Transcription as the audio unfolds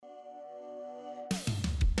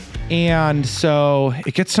And so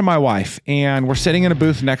it gets to my wife, and we're sitting in a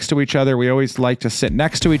booth next to each other. We always like to sit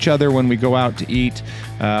next to each other when we go out to eat,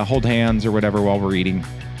 hold hands or whatever while we're eating.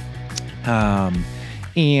 And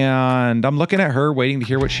I'm looking at her, waiting to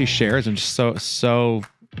hear what she shares. I'm just so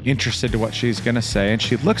interested to what she's going to say. And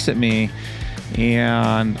she looks at me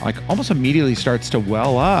and like almost immediately starts to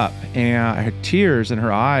well up, and her tears in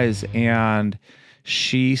her eyes. And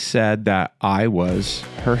she said that I was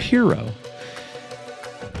her hero.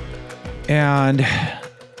 And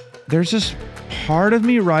there's this part of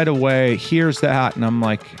me right away hears that, and I'm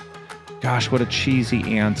like, gosh, what a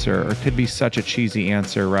cheesy answer, or could be such a cheesy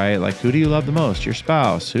answer, right? Like, who do you love the most? Your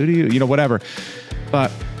spouse? Who do you whatever. But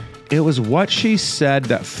it was what she said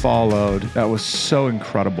that followed that was so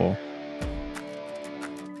incredible.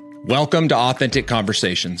 Welcome to Authentic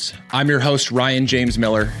Conversations. I'm your host, Ryan James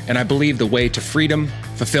Miller, and I believe the way to freedom,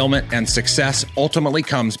 fulfillment, and success ultimately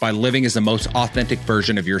comes by living as the most authentic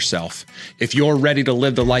version of yourself. If you're ready to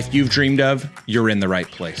live the life you've dreamed of, you're in the right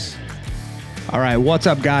place. All right, what's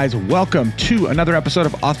up, guys? Welcome to another episode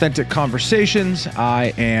of Authentic Conversations.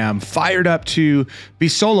 I am fired up to be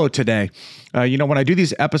solo today. When I do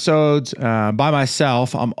these episodes by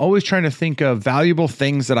myself, I'm always trying to think of valuable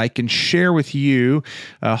things that I can share with you,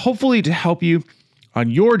 hopefully to help you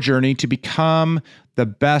on your journey to become the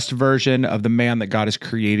best version of the man that God has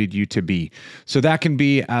created you to be. So that can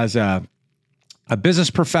be as a business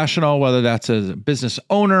professional, whether that's as a business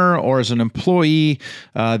owner or as an employee,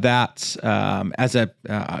 that's as a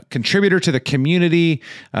contributor to the community,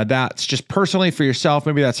 that's just personally for yourself.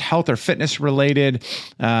 Maybe that's health or fitness related.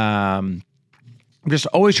 I'm just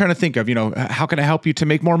always trying to think of, how can I help you to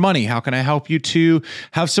make more money? How can I help you to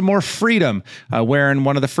have some more freedom? Wearing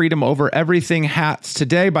one of the Freedom Over Everything hats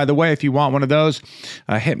today. By the way, if you want one of those,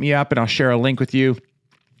 hit me up and I'll share a link with you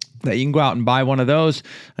that you can go out and buy one of those.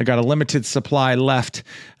 I got a limited supply left.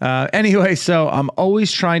 Anyway, so I'm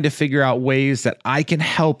always trying to figure out ways that I can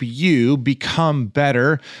help you become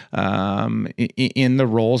better in the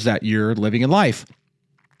roles that you're living in life.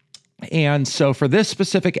 And so for this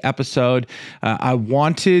specific episode, I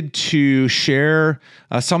wanted to share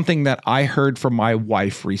something that I heard from my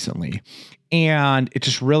wife recently. And it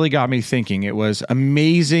just really got me thinking. It was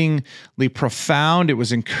amazingly profound. It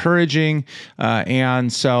was encouraging.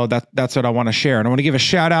 And so that's what I want to share. And I want to give a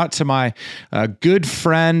shout out to my good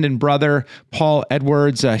friend and brother, Paul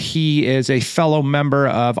Edwards. He is a fellow member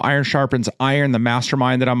of Iron Sharpens Iron, the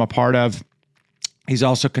mastermind that I'm a part of. He's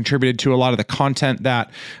also contributed to a lot of the content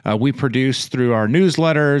that we produce through our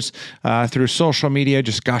newsletters, through social media.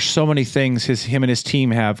 Just so many things him and his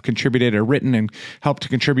team have contributed or written and helped to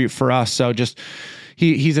contribute for us. So just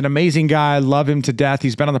he's an amazing guy. I love him to death.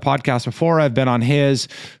 He's been on the podcast before. I've been on his.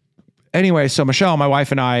 Anyway, so Michelle, my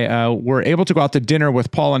wife, and I were able to go out to dinner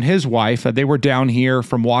with Paul and his wife. They were down here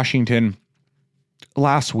from Washington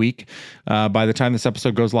last week. By the time this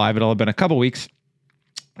episode goes live, it'll have been a couple weeks.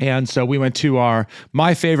 And so we went to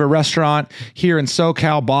my favorite restaurant here in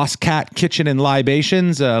SoCal, Boss Cat Kitchen and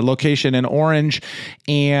Libations, location in Orange.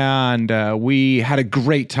 And we had a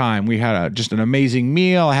great time. We had just an amazing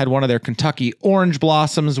meal. I had one of their Kentucky Orange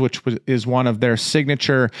Blossoms, which is one of their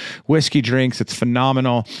signature whiskey drinks. It's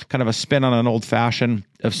phenomenal, kind of a spin on an old fashioned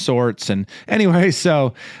of sorts. And anyway,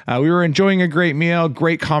 so we were enjoying a great meal,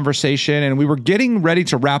 great conversation, and we were getting ready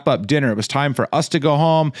to wrap up dinner. It was time for us to go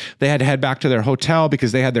home. They had to head back to their hotel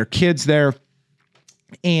because they had their kids there.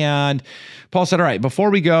 And Paul said, all right,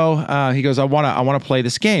 before we go, he goes, I want to play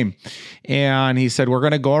this game. And he said, we're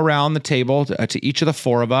going to go around the table to each of the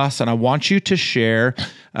four of us. And I want you to share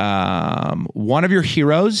one of your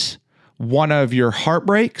heroes, one of your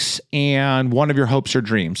heartbreaks, and one of your hopes or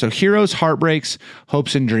dreams. So heroes, heartbreaks,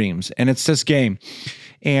 hopes, and dreams. And it's this game.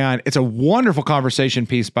 And it's a wonderful conversation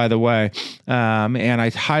piece, by the way. And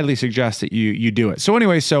I highly suggest that you do it. So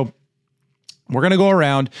anyway, so we're going to go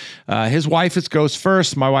around. His wife goes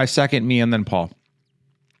first, my wife second, me, and then Paul.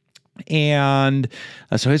 And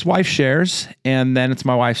so his wife shares, and then it's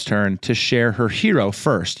my wife's turn to share her hero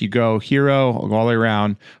first. You go hero, go all the way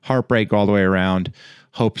around, heartbreak, go all the way around,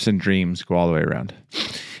 hopes and dreams, go all the way around.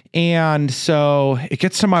 And so it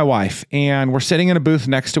gets to my wife, and we're sitting in a booth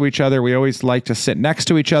next to each other. We always like to sit next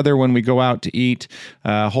to each other when we go out to eat,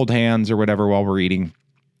 hold hands or whatever while we're eating.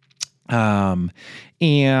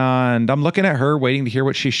 And I'm looking at her, waiting to hear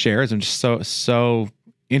what she shares. I'm just so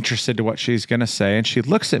interested to what she's going to say. And she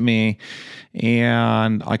looks at me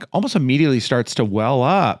and like almost immediately starts to well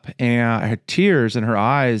up, and her tears in her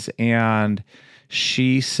eyes. And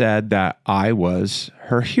she said that I was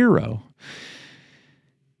her hero.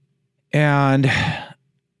 And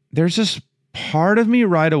there's this part of me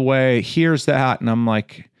right away hears that, and I'm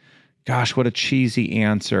like, gosh, what a cheesy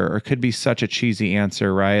answer, or could be such a cheesy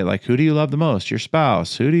answer, right? Like, who do you love the most? Your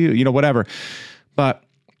spouse. Who do you, whatever. But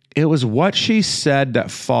it was what she said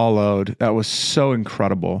that followed that was so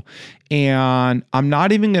incredible. And I'm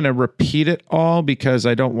not even going to repeat it all because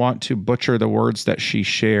I don't want to butcher the words that she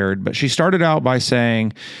shared. But she started out by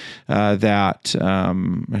saying that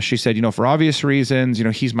she said, for obvious reasons,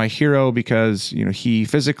 he's my hero because, he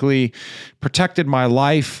physically protected my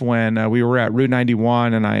life when we were at Route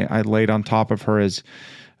 91 and I laid on top of her as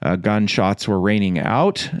gunshots were raining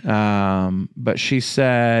out. But she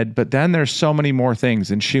said, but then there's so many more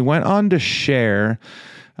things. And she went on to share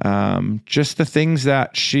just the things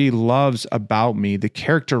that she loves about me, the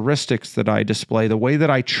characteristics that I display, the way that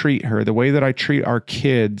I treat her, the way that I treat our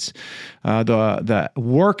kids, the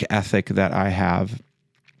work ethic that I have.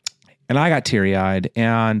 And I got teary-eyed,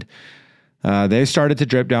 and they started to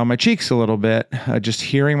drip down my cheeks a little bit, just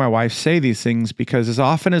hearing my wife say these things, because as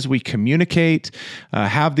often as we communicate,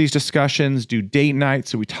 have these discussions, do date nights,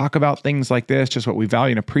 so we talk about things like this, just what we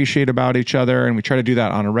value and appreciate about each other, and we try to do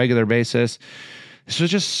that on a regular basis. This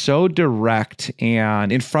was just so direct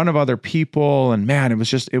and in front of other people, and man, it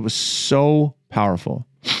was so powerful.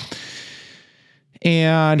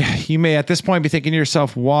 And you may at this point be thinking to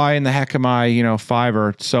yourself, why in the heck am I, 5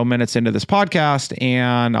 or so minutes into this podcast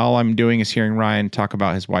and all I'm doing is hearing Ryan talk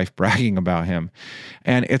about his wife bragging about him?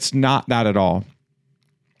 And it's not that at all.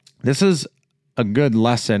 This is a good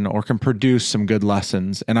lesson, or can produce some good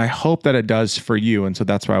lessons, and I hope that it does for you. And so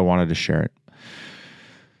that's why I wanted to share it.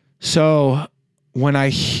 So when I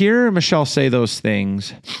hear Michelle say those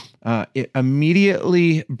things, it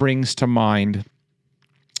immediately brings to mind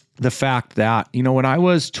the fact that, when I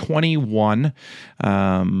was 21,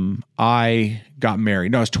 I got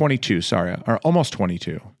married. No, I was 22, sorry, or almost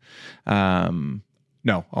 22.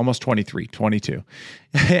 No, almost 23, 22.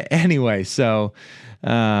 Anyway, so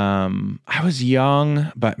I was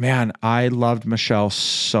young, but man, I loved Michelle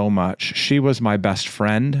so much. She was my best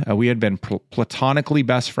friend. We had been platonically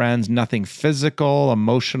best friends. Nothing physical,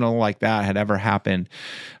 emotional like that had ever happened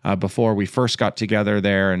before we first got together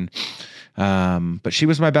there. And but she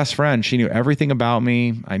was my best friend. She knew everything about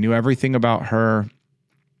me. I knew everything about her.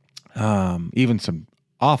 Even some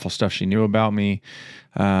awful stuff she knew about me.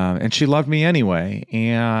 And she loved me anyway.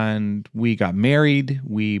 And we got married.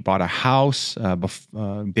 We bought a house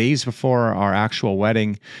days before our actual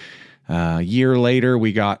wedding. A year later,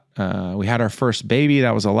 we had our first baby.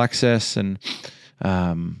 That was Alexis. And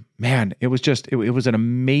man, it was an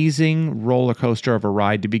amazing roller coaster of a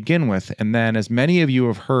ride to begin with. And then, as many of you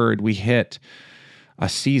have heard, we hit a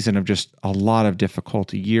season of just a lot of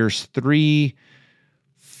difficulty. Years 3,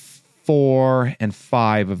 4, and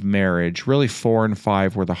 5 of marriage. Really, 4 and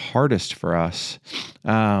 5 were the hardest for us.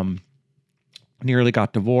 Nearly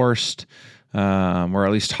got divorced, or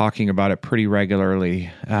at least talking about it pretty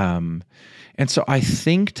regularly. And so I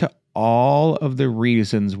think to all of the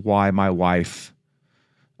reasons why my wife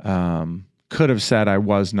could have said I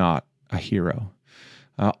was not a hero,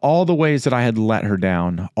 all the ways that I had let her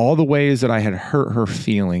down, all the ways that I had hurt her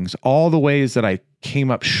feelings, all the ways that I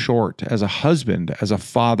came up short as a husband, as a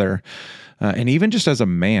father, and even just as a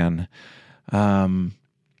man. And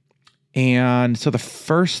so the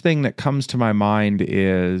first thing that comes to my mind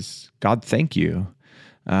is, God, thank you.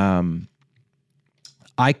 I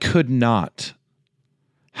could not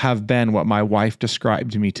have been what my wife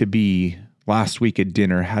described me to be last week at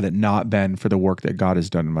dinner had it not been for the work that God has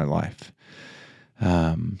done in my life.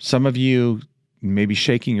 Some of you may be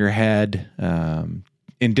shaking your head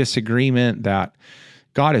in disagreement that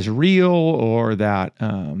God is real, or that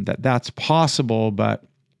that's possible, but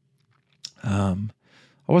I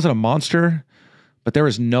wasn't a monster, but there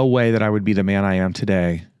is no way that I would be the man I am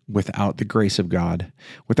today without the grace of God,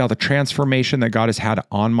 without the transformation that God has had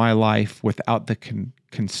on my life, without the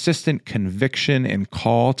consistent conviction and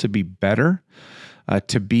call to be better,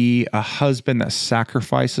 to be a husband that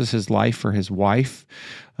sacrifices his life for his wife.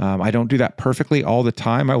 I don't do that perfectly all the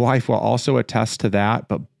time. My wife will also attest to that,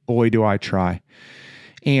 but boy, do I try.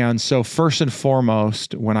 And so first and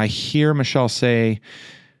foremost, when I hear Michelle say,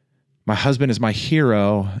 my husband is my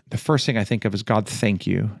hero, the first thing I think of is, God, thank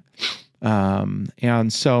you.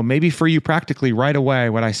 And so maybe for you practically right away,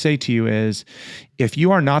 what I say to you is, if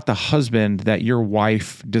you are not the husband that your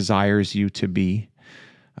wife desires you to be,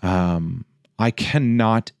 I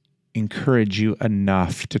cannot encourage you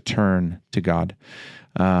enough to turn to God.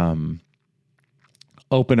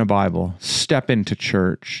 open a Bible, step into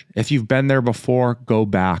church. If you've been there before, go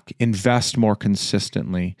back, invest more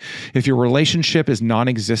consistently. If your relationship is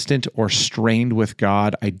non-existent or strained with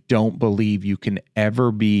God, I don't believe you can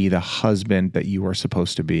ever be the husband that you are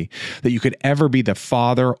supposed to be, that you could ever be the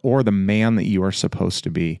father or the man that you are supposed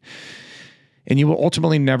to be. And you will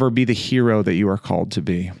ultimately never be the hero that you are called to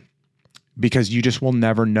be, because you just will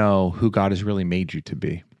never know who God has really made you to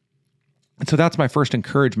be. And so that's my first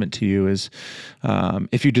encouragement to you is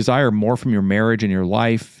if you desire more from your marriage and your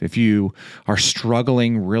life, if you are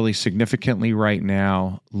struggling really significantly right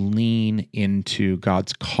now, lean into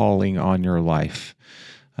God's calling on your life.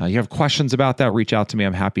 You have questions about that, reach out to me.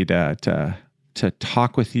 I'm happy to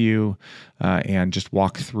talk with you and just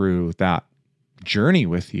walk through that journey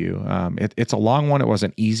with you. It's a long one. It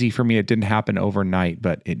wasn't easy for me. It didn't happen overnight,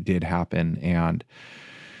 but it did happen. And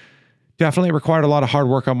definitely required a lot of hard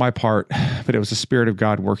work on my part, but it was the Spirit of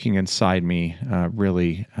God working inside me,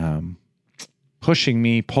 really pushing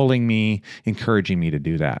me, pulling me, encouraging me to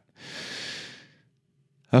do that.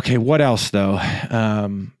 Okay, what else though?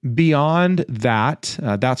 Beyond that,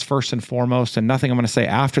 that's first and foremost, and nothing I'm going to say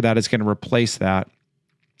after that is going to replace that.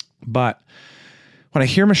 But when I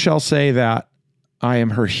hear Michelle say that I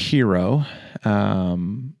am her hero,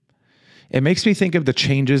 it makes me think of the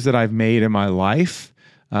changes that I've made in my life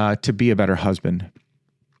to be a better husband.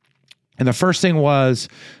 And the first thing was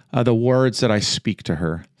the words that I speak to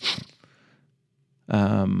her.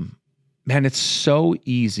 Man, it's so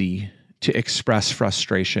easy to express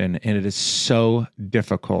frustration, and it is so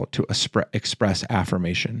difficult to express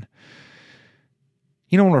affirmation.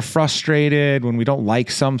 You know, when we're frustrated, when we don't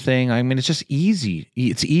like something, I mean, it's just easy.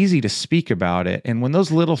 It's easy to speak about it. And when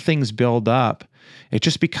those little things build up, it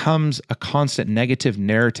just becomes a constant negative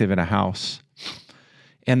narrative in a house.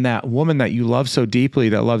 And that woman that you love so deeply,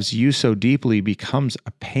 that loves you so deeply, becomes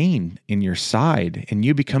a pain in your side, and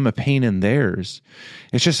you become a pain in theirs.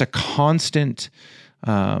 It's just a constant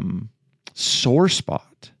sore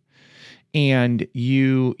spot. And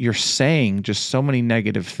you're saying just so many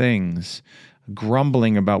negative things,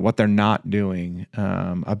 grumbling about what they're not doing,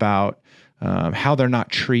 about how they're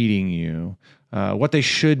not treating you, what they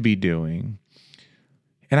should be doing.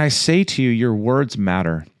 And I say to you, your words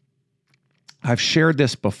matter. I've shared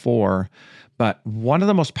this before, but one of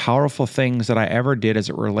the most powerful things that I ever did as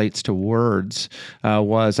it relates to words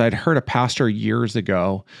was I'd heard a pastor years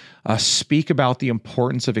ago speak about the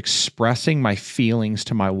importance of expressing my feelings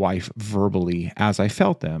to my wife verbally as I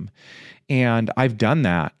felt them. And I've done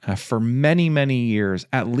that for many, many years,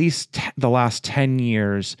 at least the last 10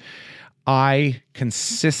 years. I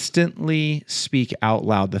consistently speak out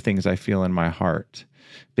loud the things I feel in my heart.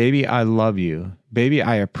 Baby, I love you. Baby,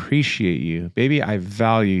 I appreciate you. Baby, I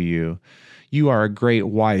value you. You are a great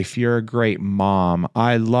wife. You're a great mom.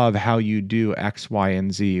 I love how you do X, Y,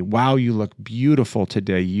 and Z. Wow, you look beautiful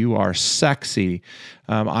today. You are sexy.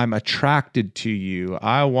 I'm attracted to you.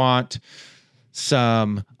 I want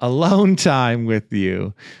some alone time with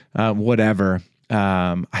you, whatever.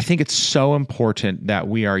 I think it's so important that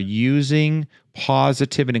we are using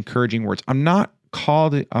positive and encouraging words. I'm not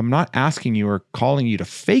asking you or calling you to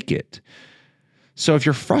fake it. So if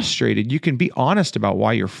you're frustrated, you can be honest about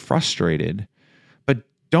why you're frustrated, but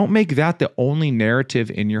don't make that the only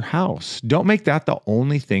narrative in your house. Don't make that the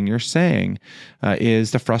only thing you're saying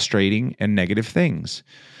is the frustrating and negative things.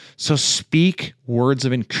 So speak words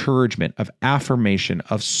of encouragement, of affirmation,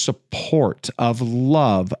 of support, of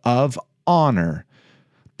love, of honor.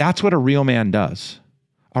 That's what a real man does.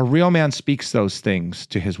 A real man speaks those things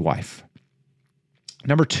to his wife.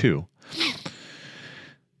 Number 2,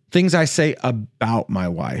 things I say about my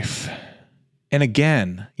wife. And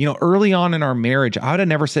again, early on in our marriage, I would have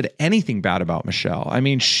never said anything bad about Michelle. I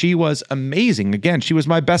mean, she was amazing. Again, she was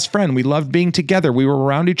my best friend. We loved being together. We were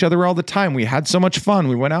around each other all the time. We had so much fun.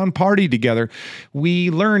 We went out and partied together. We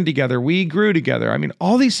learned together. We grew together. I mean,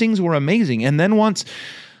 all these things were amazing. And then once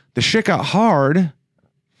the shit got hard,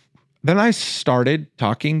 then I started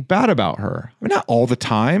talking bad about her. I mean, not all the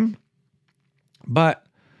time, but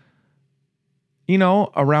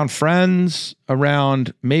around friends,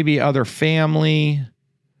 around maybe other family,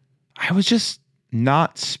 I was just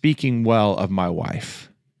not speaking well of my wife.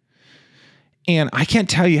 And I can't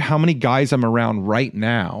tell you how many guys I'm around right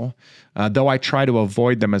now, though I try to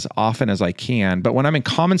avoid them as often as I can. But when I'm in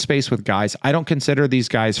common space with guys, I don't consider these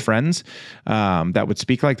guys friends that would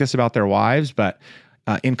speak like this about their wives. But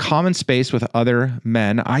in common space with other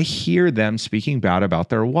men, I hear them speaking bad about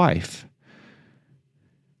their wife.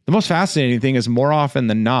 The most fascinating thing is more often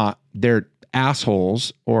than not, they're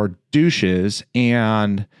assholes or douches,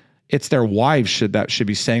 and it's their wives that should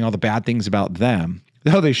be saying all the bad things about them,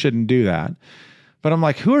 though they shouldn't do that. But I'm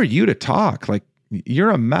like, who are you to talk? Like,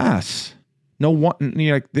 you're a mess. No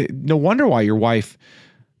wonder why your wife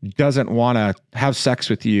doesn't want to have sex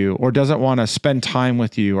with you, or doesn't want to spend time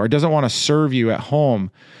with you, or doesn't want to serve you at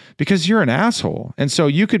home, because you're an asshole. And so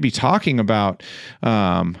you could be talking about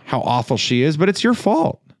how awful she is, but it's your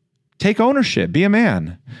fault. Take ownership. Be a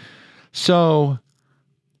man. So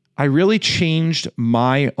I really changed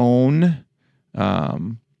my own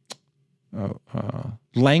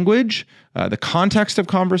language, the context of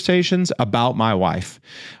conversations about my wife.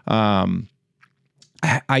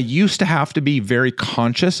 I used to have to be very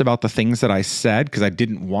conscious about the things that I said because I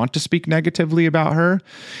didn't want to speak negatively about her.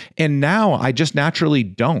 And now I just naturally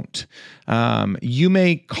don't. You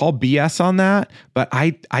may call BS on that, but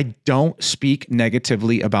I don't speak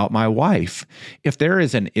negatively about my wife. If there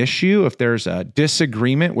is an issue, if there's a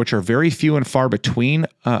disagreement, which are very few and far between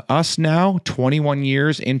us now, 21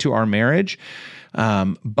 years into our marriage,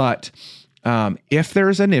 if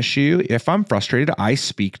there's an issue, if I'm frustrated, I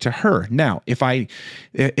speak to her. Now,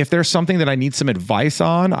 if there's something that I need some advice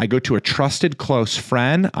on, I go to a trusted close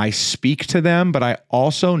friend, I speak to them, but I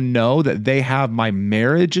also know that they have my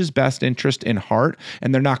marriage's best interest in heart,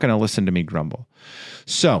 and they're not going to listen to me grumble.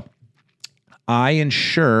 So I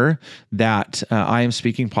ensure that I am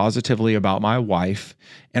speaking positively about my wife,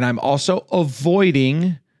 and I'm also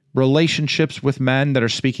avoiding relationships with men that are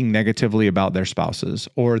speaking negatively about their spouses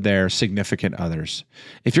or their significant others.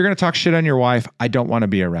 If you're going to talk shit on your wife, I don't want to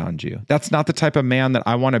be around you. That's not the type of man that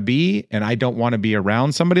I want to be, and I don't want to be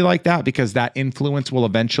around somebody like that, because that influence will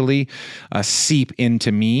eventually seep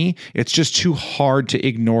into me. It's just too hard to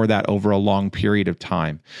ignore that over a long period of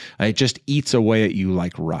time. It just eats away at you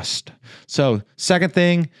like rust. So, second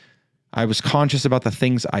thing, I was conscious about the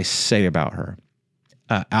things I say about her.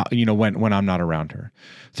 When I'm not around her.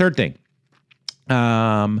 Third thing,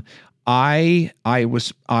 I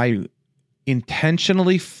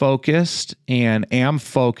intentionally focused and am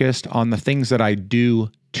focused on the things that I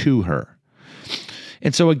do to her.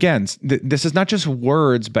 And so again, this is not just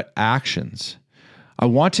words, but actions. I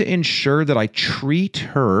want to ensure that I treat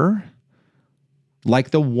her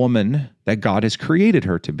like the woman that God has created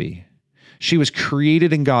her to be. She was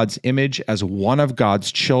created in God's image as one of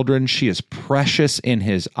God's children. She is precious in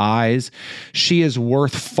his eyes. She is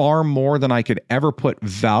worth far more than I could ever put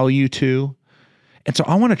value to. And so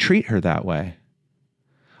I want to treat her that way.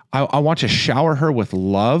 I want to shower her with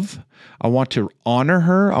love. I want to honor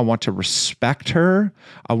her. I want to respect her.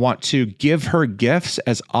 I want to give her gifts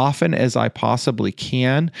as often as I possibly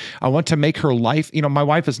can. I want to make her life, my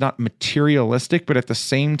wife is not materialistic, but at the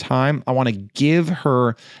same time, I want to give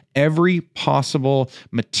her every possible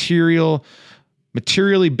materially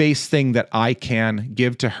based thing that I can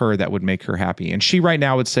give to her that would make her happy. And she right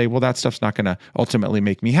now would say, well, that stuff's not going to ultimately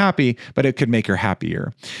make me happy, but it could make her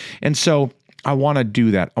happier. And so I want to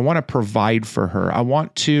do that. I want to provide for her. I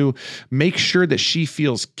want to make sure that she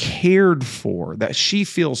feels cared for, that she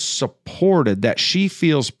feels supported, that she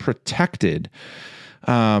feels protected.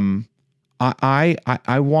 I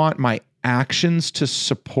want my actions to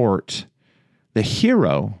support the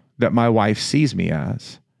hero that my wife sees me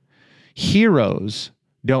as. Heroes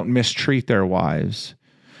don't mistreat their wives.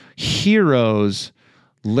 Heroes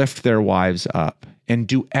lift their wives up and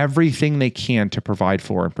do everything they can to provide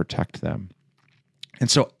for and protect them. And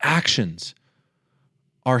so actions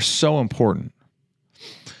are so important.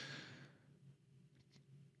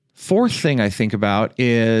 Fourth thing I think about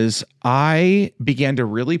is I began to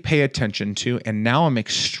really pay attention to, and now I'm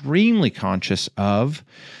extremely conscious of,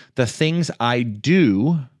 the things I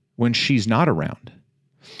do when she's not around.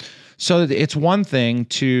 So it's one thing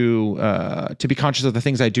to be conscious of the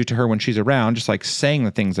things I do to her when she's around, just like saying the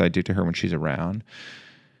things I do to her when she's around.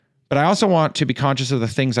 But I also want to be conscious of the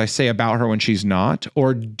things I say about her when she's not,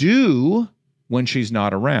 or do when she's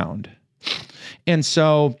not around. And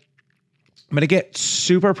so I'm going to get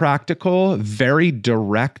super practical, very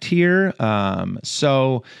direct here.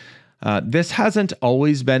 This hasn't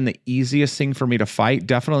always been the easiest thing for me to fight.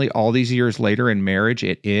 Definitely all these years later in marriage,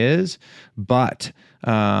 it is. But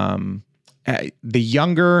the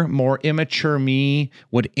younger, more immature me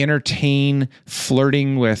would entertain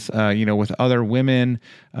flirting with other women,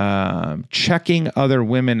 checking other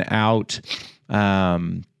women out.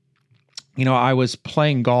 I was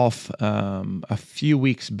playing golf a few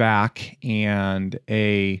weeks back, and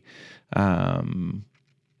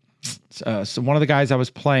so one of the guys I was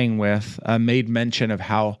playing with made mention of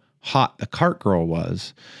how hot the cart girl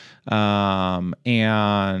was. And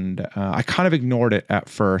I kind of ignored it at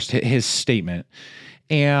first, his statement.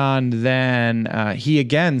 And then he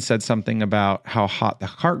again said something about how hot the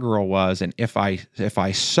cart girl was, and if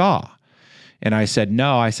I saw. And I said,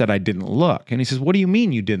 no, I said, I didn't look. And he says, what do you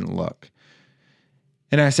mean you didn't look?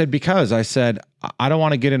 And I said, because I said, I don't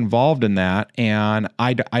want to get involved in that. And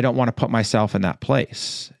I don't want to put myself in that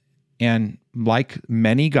place. And like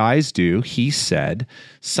many guys do, he said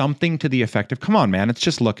something to the effect of, come on, man, it's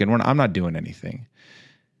just looking. I'm not doing anything.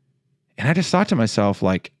 And I just thought to myself,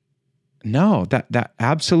 like, no, that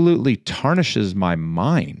absolutely tarnishes my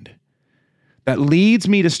mind. That leads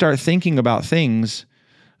me to start thinking about things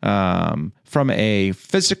from a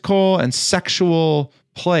physical and sexual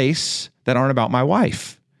place that aren't about my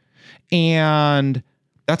wife. And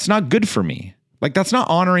that's not good for me. Like, that's not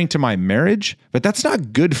honoring to my marriage, but that's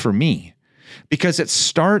not good for me because it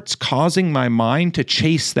starts causing my mind to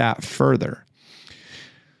chase that further.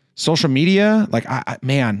 Social media, like,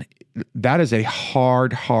 man, that is a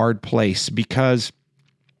hard place because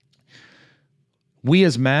we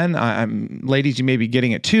as men, ladies, you may be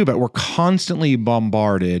getting it too, but we're constantly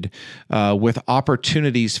bombarded with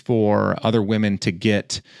opportunities for other women to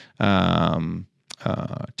get, to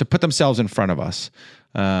put themselves in front of us.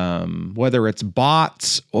 Whether it's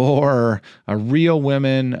bots or real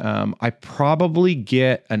women, I probably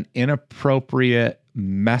get an inappropriate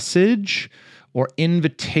message or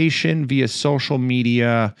invitation via social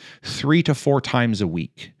media 3 to 4 times a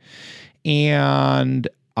week. And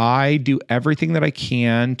I do everything that I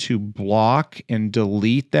can to block and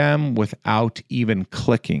delete them without even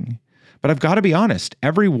clicking. But I've got to be honest,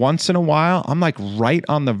 every once in a while, I'm like right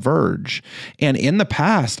on the verge. And in the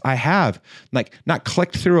past, I have like not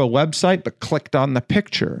clicked through a website, but clicked on the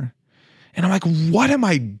picture. And I'm like, what am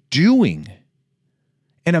I doing?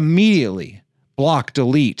 And immediately block,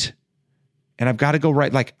 delete. And I've got to go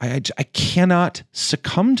right. Like I cannot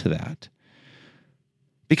succumb to that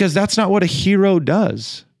because that's not what a hero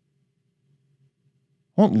does.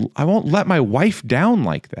 I won't let my wife down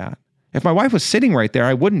like that. If my wife was sitting right there,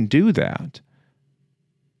 I wouldn't do that.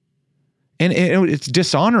 And it's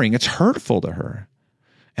dishonoring. It's hurtful to her.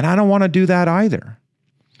 And I don't want to do that either.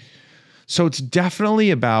 So it's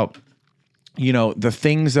definitely about, the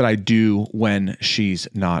things that I do when she's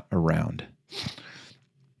not around.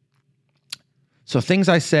 So things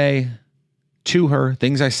I say to her,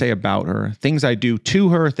 things I say about her, things I do to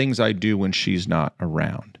her, things I do when she's not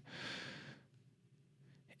around.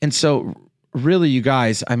 And so really, you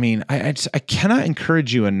guys, I mean, I cannot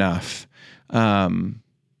encourage you enough.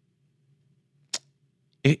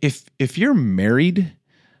 If you're married,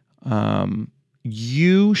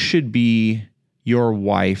 you should be your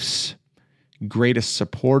wife's greatest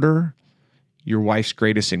supporter, your wife's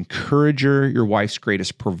greatest encourager, your wife's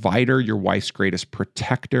greatest provider, your wife's greatest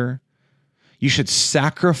protector. You should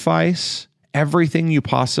sacrifice everything you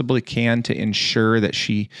possibly can to ensure that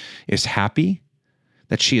she is happy,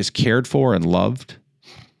 that she is cared for and loved.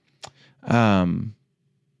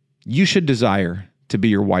 You should desire to be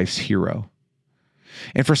your wife's hero.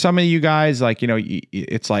 And for some of you guys, like,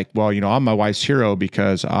 it's like, well, I'm my wife's hero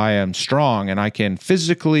because I am strong and I can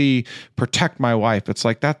physically protect my wife. It's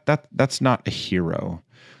like that's not a hero.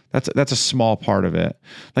 That's a small part of it.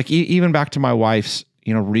 Like even back to my wife's,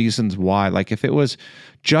 reasons why, like if it was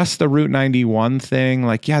just the Route 91 thing,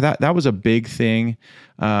 like, yeah, that was a big thing.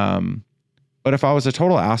 But if I was a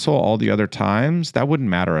total asshole all the other times, that wouldn't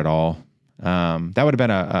matter at all. That would have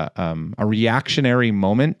been a reactionary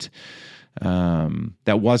moment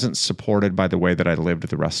that wasn't supported by the way that I lived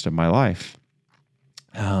the rest of my life.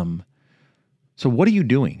 So what are you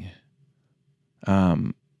doing?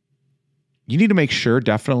 You need to make sure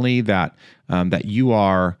definitely that that you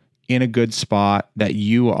are in a good spot, that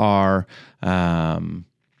you are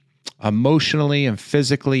emotionally and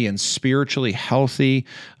physically and spiritually healthy,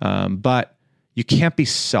 but you can't be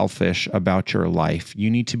selfish about your life. You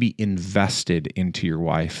need to be invested into your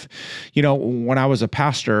wife. When I was a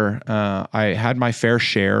pastor, I had my fair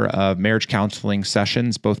share of marriage counseling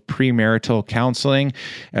sessions, both premarital counseling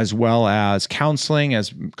as well as counseling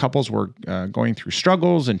as couples were going through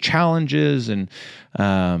struggles and challenges. And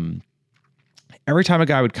every time a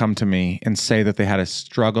guy would come to me and say that they had a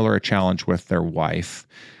struggle or a challenge with their wife,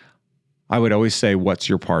 I would always say, what's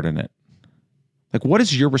your part in it? Like, what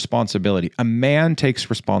is your responsibility? A man takes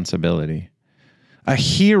responsibility. A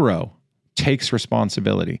hero takes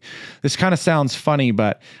responsibility. This kind of sounds funny,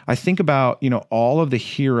 but I think about, all of the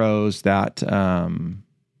heroes that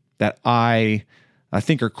that I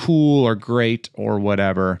think are cool or great or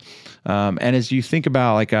whatever. And as you think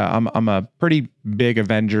about, like, I'm a pretty big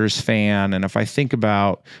Avengers fan. And if I think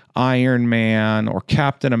about Iron Man or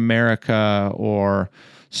Captain America or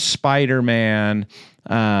Spider-Man,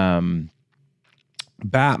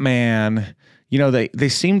 Batman, they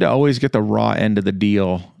seem to always get the raw end of the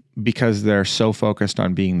deal because they're so focused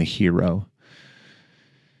on being the hero.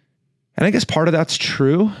 And I guess part of that's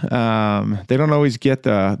true. They don't always get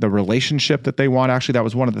the relationship that they want. Actually, that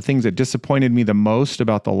was one of the things that disappointed me the most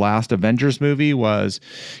about the last Avengers movie was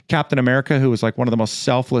Captain America, who was like one of the most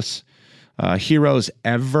selfless heroes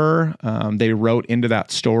ever. They wrote into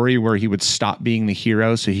that story where he would stop being the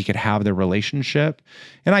hero so he could have the relationship.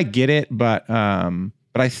 And I get it, but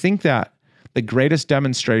I think that the greatest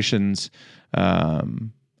demonstrations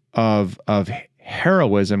of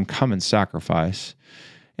heroism come in sacrifice.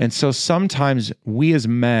 And so sometimes we as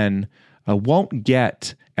men won't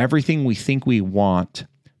get everything we think we want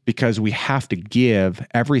because we have to give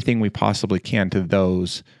everything we possibly can to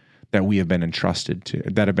those that we have been entrusted to,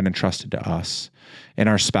 that have been entrusted to us. And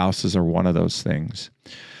our spouses are one of those things.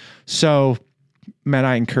 So, men,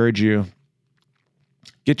 I encourage you,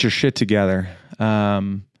 get your shit together.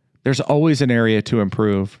 There's always an area to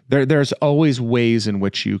improve. There's always ways in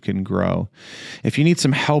which you can grow. If you need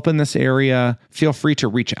some help in this area, feel free to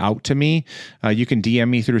reach out to me. You can DM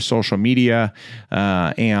me through social media,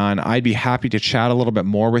 and I'd be happy to chat a little bit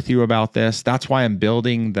more with you about this. That's why I'm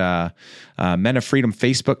building the Men of Freedom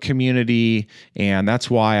Facebook community, and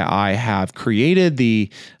that's why I have created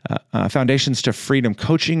the Foundations to Freedom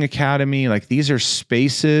Coaching Academy. Like, these are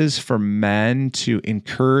spaces for men to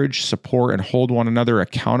encourage, support, and hold one another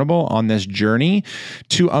accountable on this journey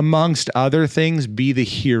to, amongst other things, be the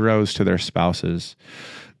heroes to their spouses.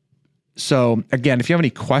 So again, if you have any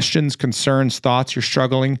questions, concerns, thoughts, you're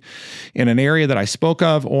struggling in an area that I spoke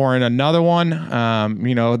of or in another one,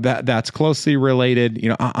 that's closely related,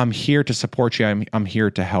 I'm here to support you. I'm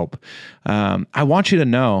here to help. I want you to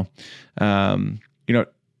know,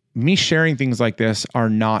 me sharing things like this are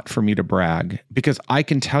not for me to brag, because I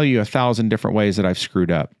can tell you 1,000 different ways that I've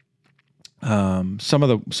screwed up.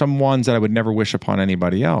 Some ones that I would never wish upon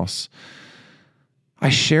anybody else. I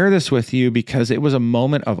share this with you because it was a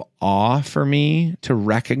moment of awe for me to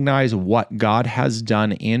recognize what God has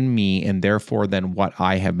done in me, and therefore then what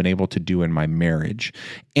I have been able to do in my marriage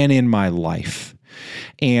and in my life.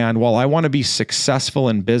 And while I want to be successful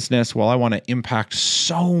in business, while I want to impact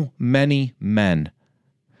so many men,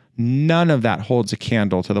 none of that holds a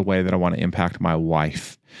candle to the way that I want to impact my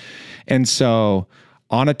wife. And so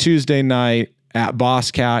on a Tuesday night at Boss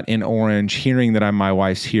Cat in Orange, hearing that I'm my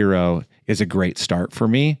wife's hero is a great start for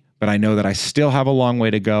me, but I know that I still have a long way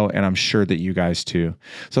to go, and I'm sure that you guys too.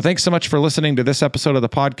 So thanks so much for listening to this episode of the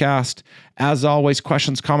podcast. As always,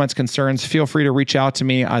 questions, comments, concerns, feel free to reach out to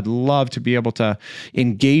me. I'd love to be able to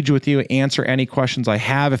engage with you, answer any questions I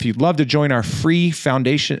have. If you'd love to join our free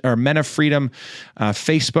Foundation or Men of Freedom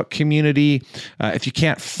Facebook community, if you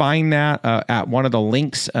can't find that at one of the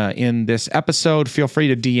links in this episode, feel free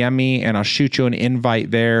to DM me and I'll shoot you an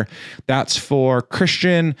invite there. That's for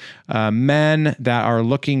Christian men that are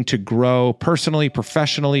looking to grow personally,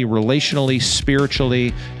 professionally, relationally,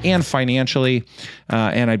 spiritually, and financially.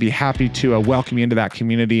 And I'd be happy to welcome you into that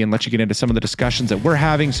community and let you get into some of the discussions that we're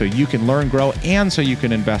having so you can learn, grow, and so you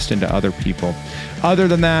can invest into other people. Other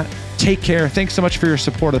than that, take care. Thanks so much for your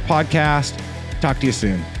support of the podcast. Talk to you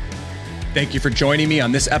soon. Thank you for joining me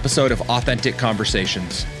on this episode of Authentic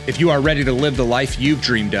Conversations. If you are ready to live the life you've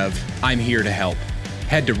dreamed of, I'm here to help.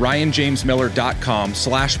 Head to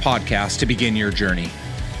ryanjamesmiller.com/podcast to begin your journey.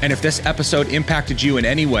 And if this episode impacted you in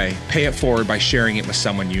any way, pay it forward by sharing it with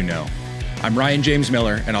someone you know. I'm Ryan James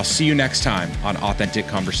Miller, and I'll see you next time on Authentic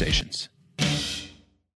Conversations.